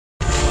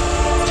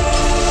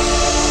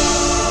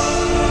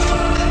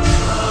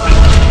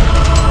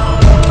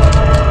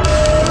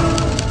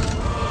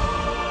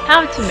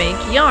how to make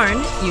yarn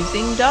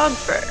using dog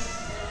fur.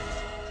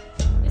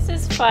 This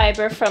is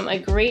fiber from a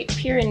Great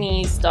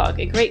Pyrenees dog.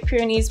 A Great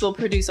Pyrenees will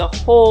produce a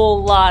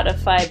whole lot of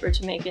fiber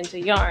to make into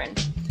yarn.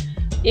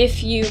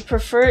 If you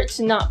prefer it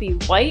to not be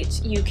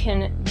white, you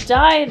can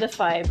dye the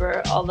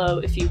fiber, although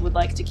if you would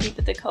like to keep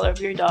it the color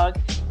of your dog,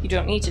 you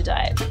don't need to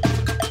dye it.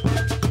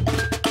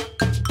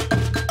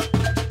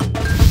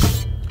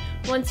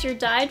 Once your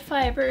dyed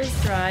fiber is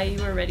dry,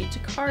 you are ready to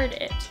card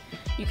it.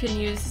 You can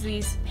use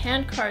these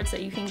hand cards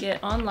that you can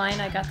get online.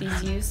 I got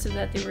these used so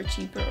that they were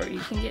cheaper, or you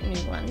can get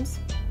new ones.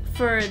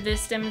 For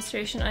this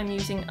demonstration, I'm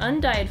using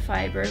undyed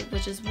fiber,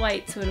 which is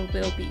white, so it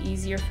will be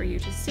easier for you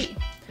to see.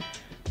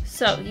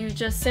 So you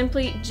just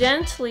simply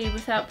gently,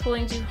 without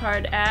pulling too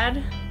hard,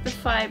 add the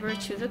fiber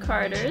to the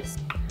carders.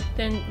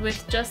 Then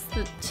with just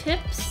the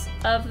tips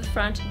of the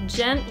front,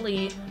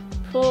 gently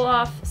pull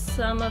off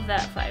some of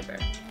that fiber.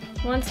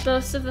 Once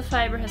most of the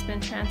fiber has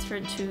been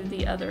transferred to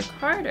the other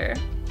carder,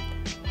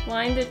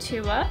 line the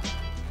two up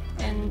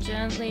and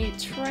gently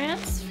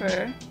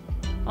transfer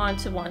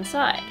onto one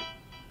side.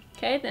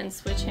 Okay, then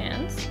switch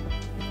hands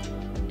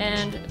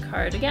and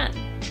card again.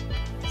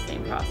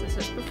 Same process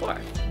as before.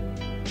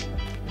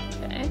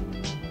 Okay,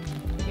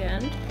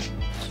 again,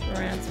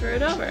 transfer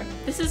it over.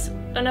 This is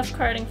enough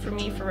carding for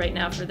me for right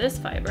now for this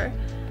fiber.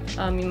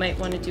 You might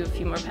want to do a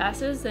few more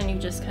passes, then you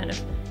just kind of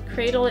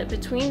cradle it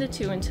between the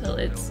two until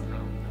it's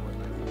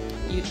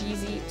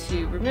easy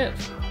to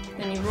remove.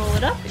 Then you roll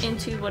it up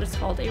into what is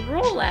called a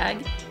roll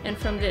lag, and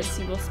from this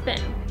you will spin.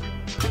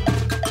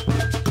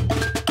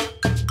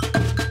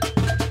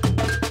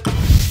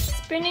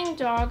 Spinning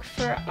dog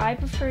fur, I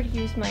prefer to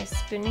use my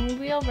spinning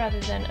wheel rather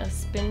than a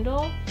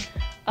spindle.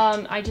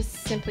 I just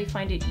simply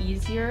find it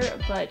easier,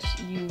 but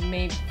you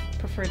may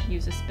prefer to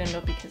use a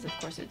spindle because of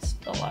course it's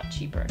a lot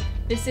cheaper.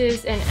 This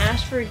is an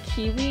Ashford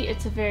Kiwi.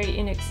 It's a very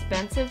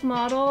inexpensive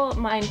model.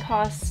 Mine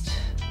cost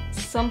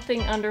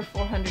something under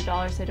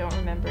 $400. I don't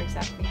remember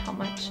exactly how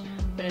much,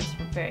 but it's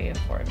very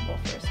affordable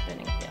for a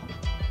spinning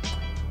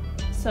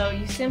wheel. So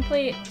you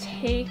simply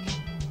take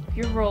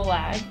your roll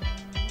lag,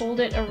 hold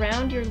it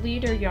around your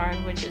leader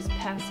yarn, which is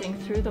passing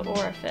through the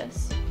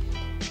orifice,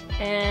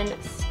 and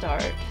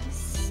start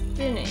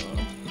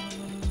spinning.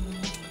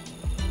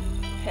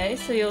 Okay,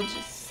 so you'll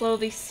just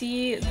slowly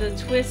see the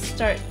twist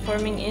start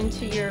forming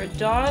into your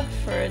dog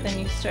fur, then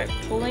you start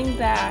pulling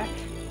back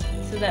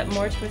so that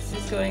more twist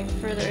is going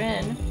further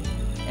in,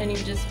 and you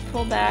just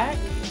pull back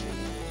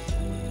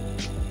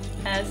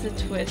as the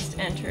twist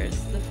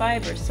enters the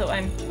fiber. So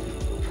I'm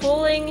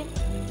pulling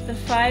the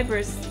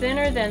fibers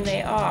thinner than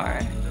they are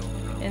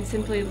and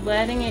simply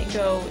letting it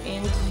go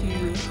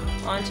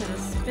onto the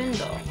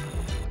spindle.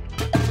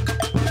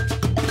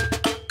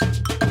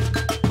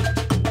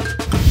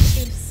 If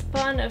you've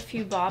spun a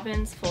few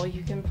bobbins full,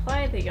 you can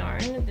ply the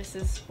yarn. This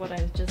is what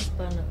I've just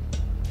spun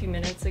a few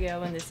minutes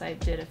ago, and this I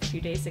did a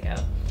few days ago.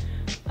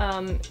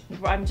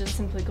 I'm just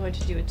simply going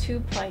to do a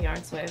 2-ply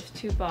yarn, so I have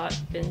 2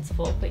 bobbins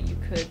full, but you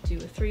could do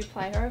a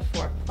 3-ply or a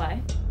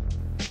 4-ply.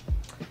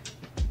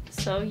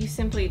 So you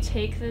simply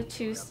take the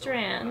 2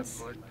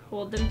 strands,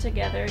 hold them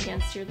together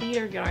against your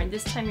leader yarn.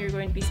 This time you're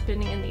going to be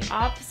spinning in the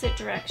opposite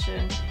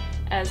direction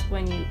as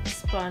when you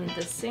spun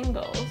the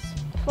singles.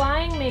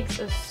 Plying makes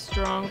a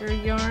stronger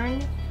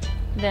yarn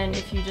than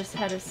if you just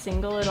had a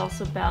single. It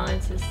also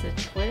balances the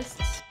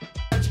twists.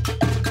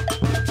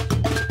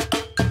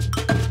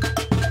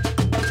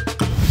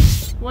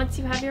 Once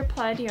you have your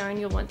plied yarn,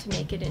 you'll want to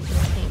make it into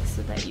a ink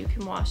so that you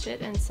can wash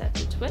it and set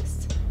the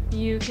twist.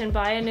 You can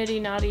buy a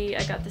Nitty Knotty.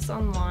 I got this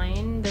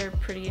online. They're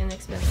pretty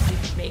inexpensive.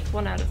 You can make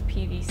one out of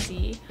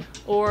PVC,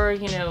 or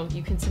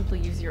you can simply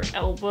use your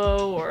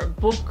elbow or a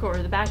book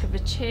or the back of a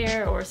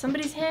chair or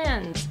somebody's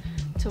hands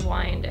to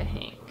wind a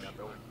hank.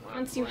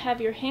 Once you have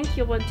your hank,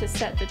 you'll want to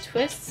set the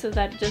twist so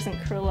that it doesn't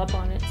curl up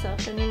on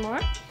itself anymore.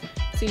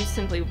 So you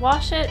simply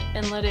wash it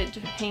and let it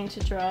hang to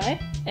dry,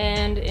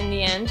 and in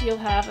the end you'll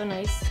have a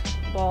nice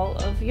ball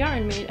of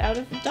yarn made out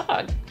of a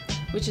dog,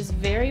 which is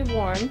very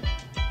warm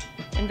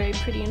and very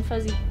pretty and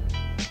fuzzy.